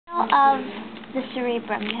of the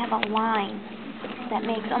cerebrum, you have a line that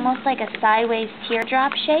makes almost like a sideways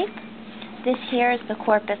teardrop shape. This here is the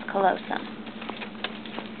corpus callosum.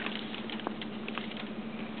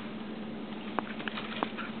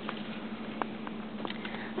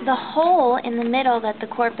 The hole in the middle that the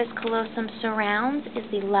corpus callosum surrounds is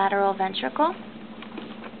the lateral ventricle.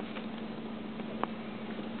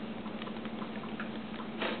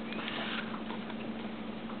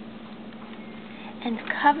 And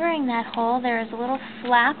covering that hole, there is a little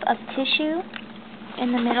flap of tissue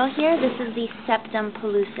in the middle here. This is the septum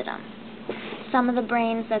pellucidum. Some of the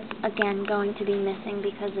brains, that's again going to be missing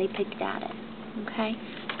because they picked at it. Okay?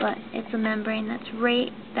 But it's a membrane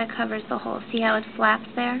that covers the hole. See how it flaps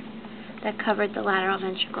there? That covered the lateral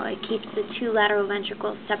ventricle. It keeps the two lateral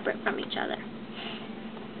ventricles separate from each other.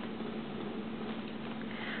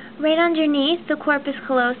 Right underneath the corpus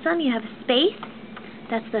callosum, you have a space.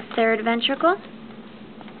 That's the third ventricle.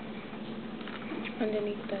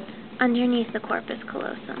 Underneath the corpus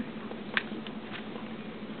callosum.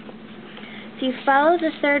 So you follow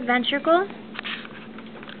the third ventricle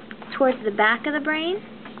towards the back of the brain,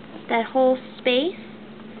 that whole space,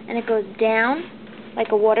 and it goes down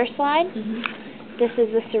like a water slide. This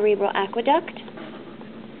is the cerebral aqueduct.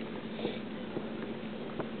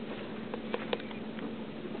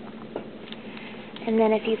 And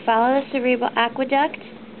then if you follow the cerebral aqueduct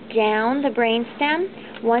down the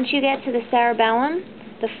brainstem, once you get to the cerebellum,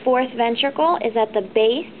 the fourth ventricle is at the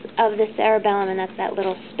base of the cerebellum, and that's that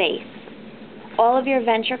little space. All of your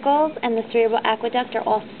ventricles and the cerebral aqueduct are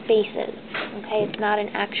all spaces. Okay, it's not an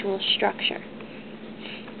actual structure.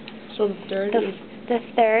 So the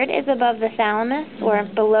third is above the thalamus, or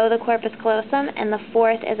below the corpus callosum, and the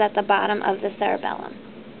fourth is at the bottom of the cerebellum.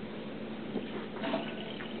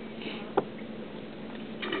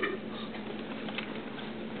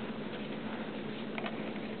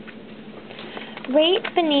 Right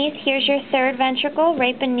beneath, here's your third ventricle.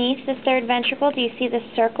 Right beneath the third ventricle, do you see the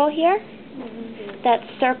circle here? That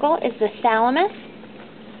circle is the thalamus.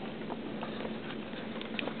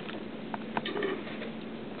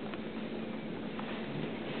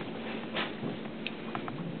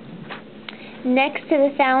 Next to the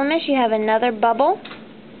thalamus, you have another bubble.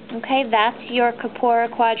 Okay, that's your corpora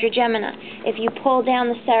quadrigemina. If you pull down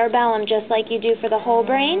the cerebellum just like you do for the whole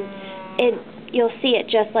brain, you'll see it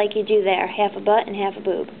just like you do there, half a butt and half a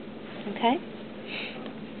boob. Okay?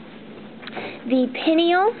 The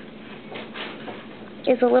pineal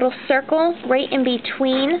is a little circle right in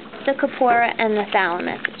between the corpora and the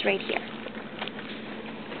thalamus. It's right here.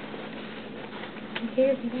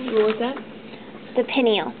 What was that? The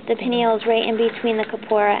pineal. The pineal is right in between the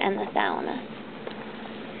corpora and the thalamus.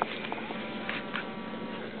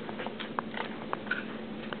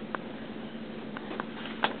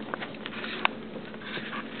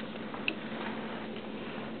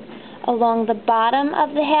 Along the bottom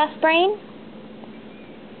of the half brain,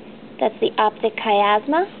 that's the optic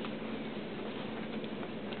chiasma.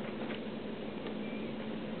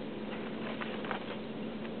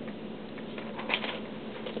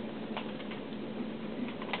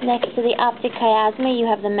 Next to the optic chiasma, you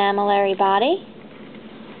have the mammillary body.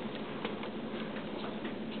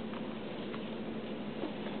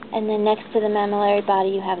 And then next to the mammillary body,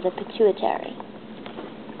 you have the pituitary.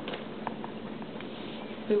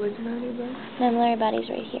 Wait, what's the mammillary body? Mammillary body's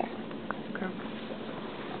right here. Okay.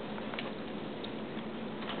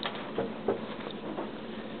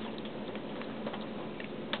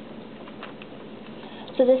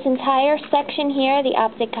 So this entire section here, the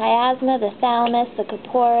optic chiasma, the thalamus, the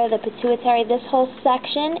corpora, the pituitary, this whole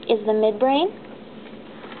section is the midbrain.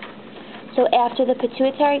 So after the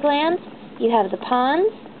pituitary glands, you have the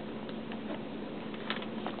pons,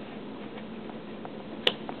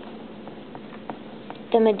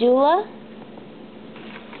 the medulla,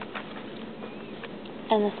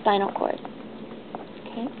 and the spinal cord.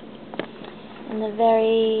 Okay. And the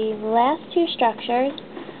very last two structures,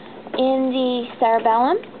 in the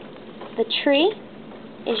cerebellum, the tree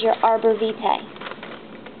is your arbor vitae.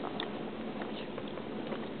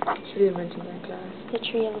 Should have mentioned that in class. The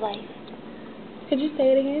tree of life. Could you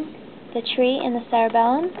say it again? The tree in the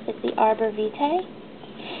cerebellum is the arbor vitae.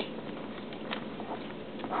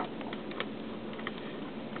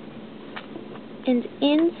 And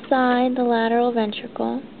inside the lateral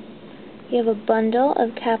ventricle, you have a bundle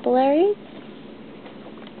of capillaries.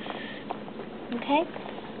 Okay?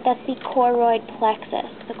 That's the choroid plexus.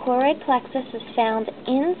 The choroid plexus is found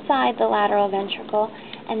inside the lateral ventricle,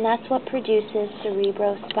 and that's what produces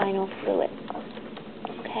cerebrospinal fluid.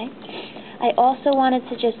 Okay? I also wanted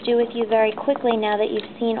to just do with you very quickly, now that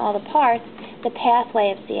you've seen all the parts, the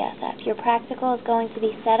pathway of CSF. Your practical is going to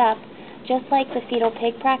be set up just like the fetal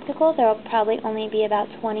pig practical. There will probably only be about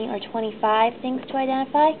 20 or 25 things to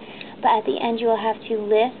identify, but at the end you will have to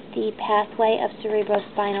list the pathway of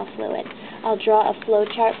cerebrospinal fluid. I'll draw a flow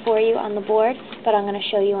chart for you on the board, but I'm going to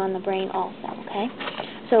show you on the brain also, okay?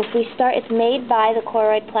 So if we start, it's made by the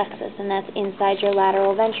choroid plexus, and that's inside your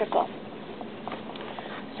lateral ventricle.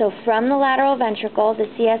 So from the lateral ventricle, the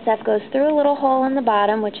CSF goes through a little hole in the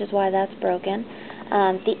bottom, which is why that's broken,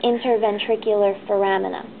 the interventricular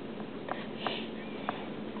foramina.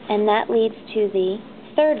 And that leads to the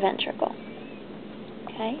third ventricle.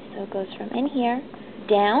 Okay, so it goes from in here,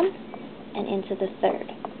 down, and into the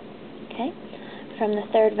third. Okay, from the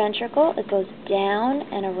third ventricle, it goes down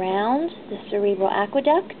and around the cerebral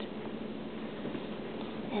aqueduct,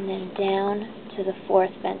 and then down to the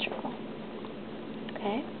fourth ventricle.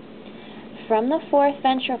 Okay, from the fourth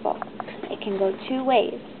ventricle, it can go two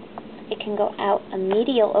ways. It can go out a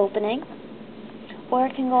medial opening, or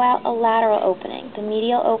it can go out a lateral opening. The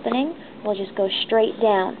medial opening will just go straight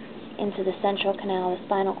down into the central canal of the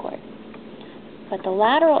spinal cord. But the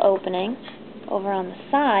lateral opening, over on the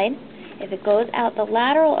side, if it goes out the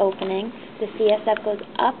lateral opening, the CSF goes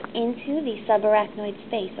up into the subarachnoid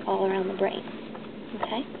space all around the brain.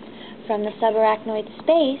 Okay? From the subarachnoid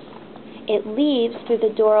space, it leaves through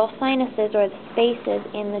the dural sinuses, or the spaces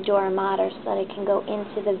in the dura mater, so that it can go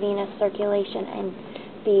into the venous circulation and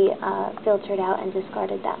be filtered out and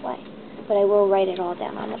discarded that way. But I will write it all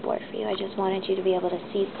down on the board for you. I just wanted you to be able to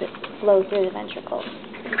see the flow through the ventricles.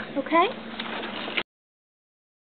 Okay?